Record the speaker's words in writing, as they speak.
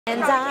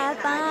And I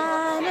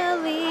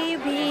finally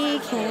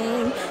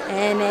became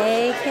an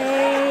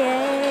AKA.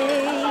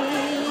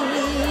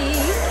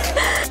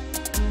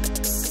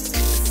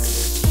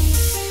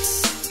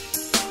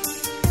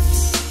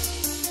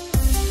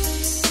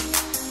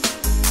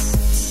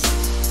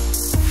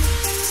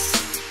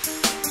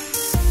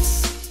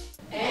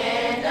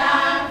 And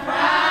I'm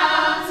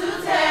proud to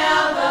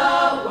tell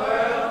the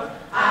world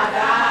I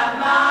got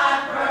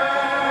my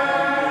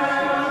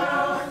pearls.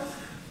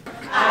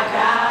 I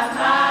got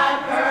my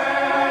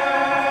pearls.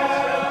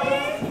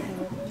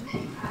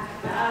 I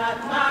got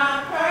my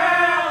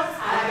pearls.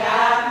 I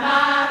got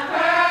my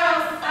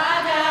pearls. I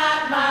got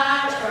my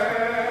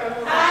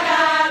pearls. I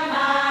got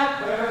my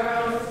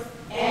pearls.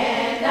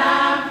 And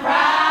I'm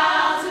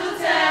proud to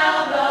tell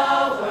the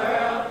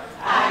world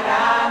I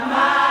got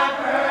my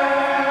pearls.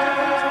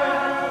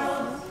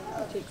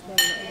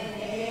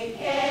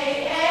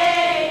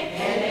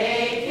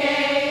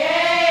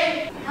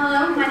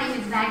 Hello, my name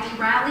is Maggie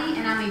Riley,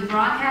 and I'm a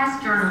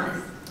broadcast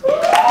journalist.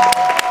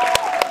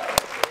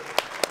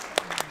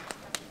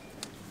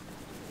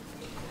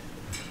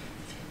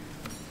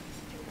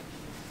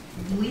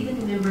 We, the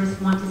new members,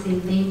 want to say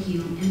thank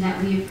you and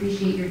that we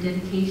appreciate your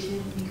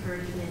dedication,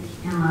 encouragement,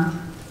 and love.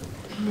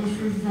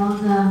 Mrs.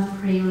 Zelda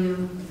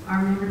Prelude,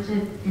 our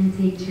membership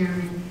intake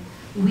chairman,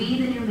 we,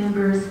 the new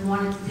members,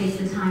 wanted to take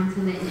the time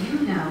to let you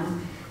know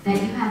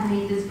that you have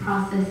made this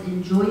process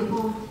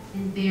enjoyable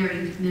and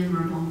very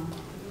memorable.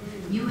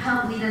 You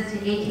helped lead us to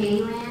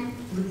AKA land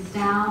with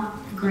style,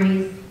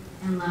 grace,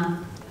 and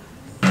love.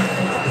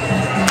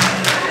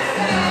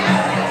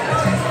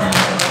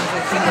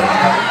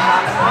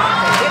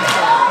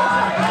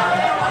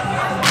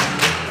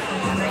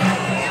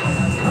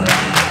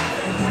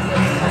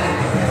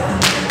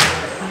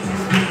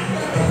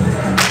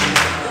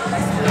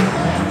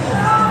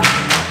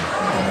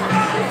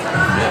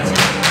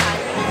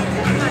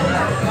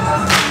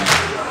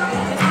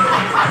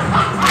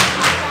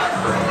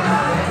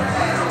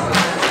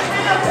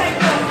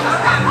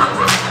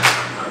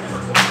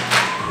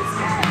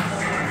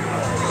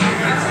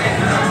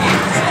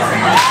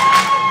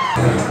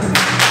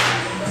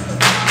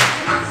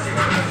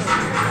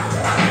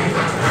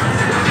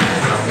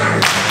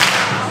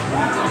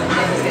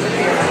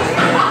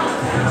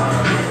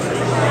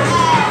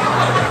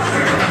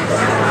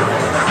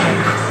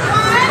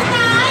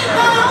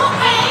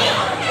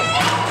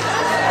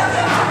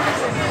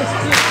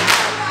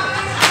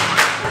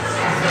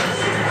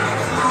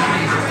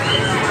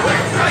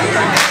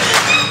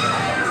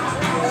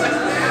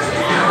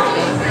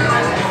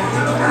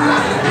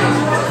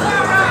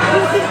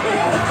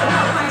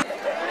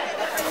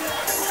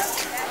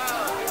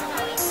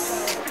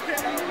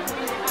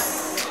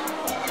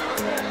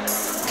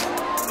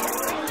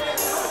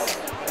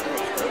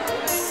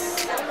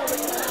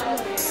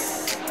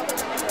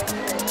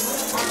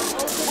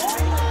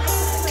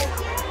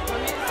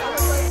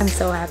 I'm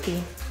so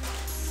happy.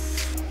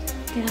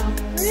 Look at how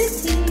pretty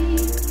this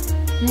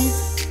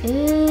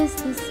is.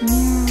 This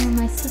mirror,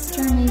 my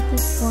sister made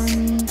this for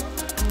me.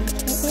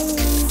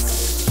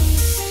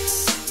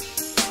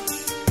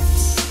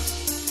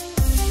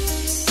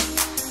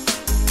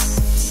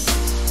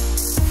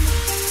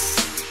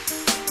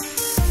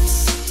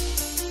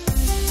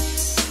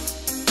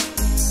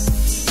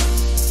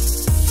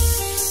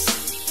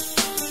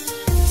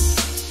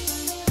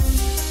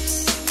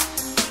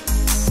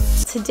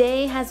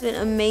 Today has been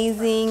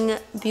amazing,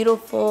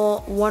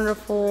 beautiful,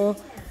 wonderful.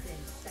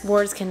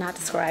 Words cannot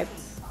describe.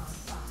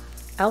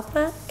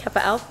 Alpha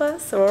Kappa Alpha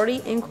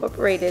Sorority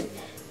Incorporated,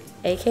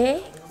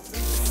 aka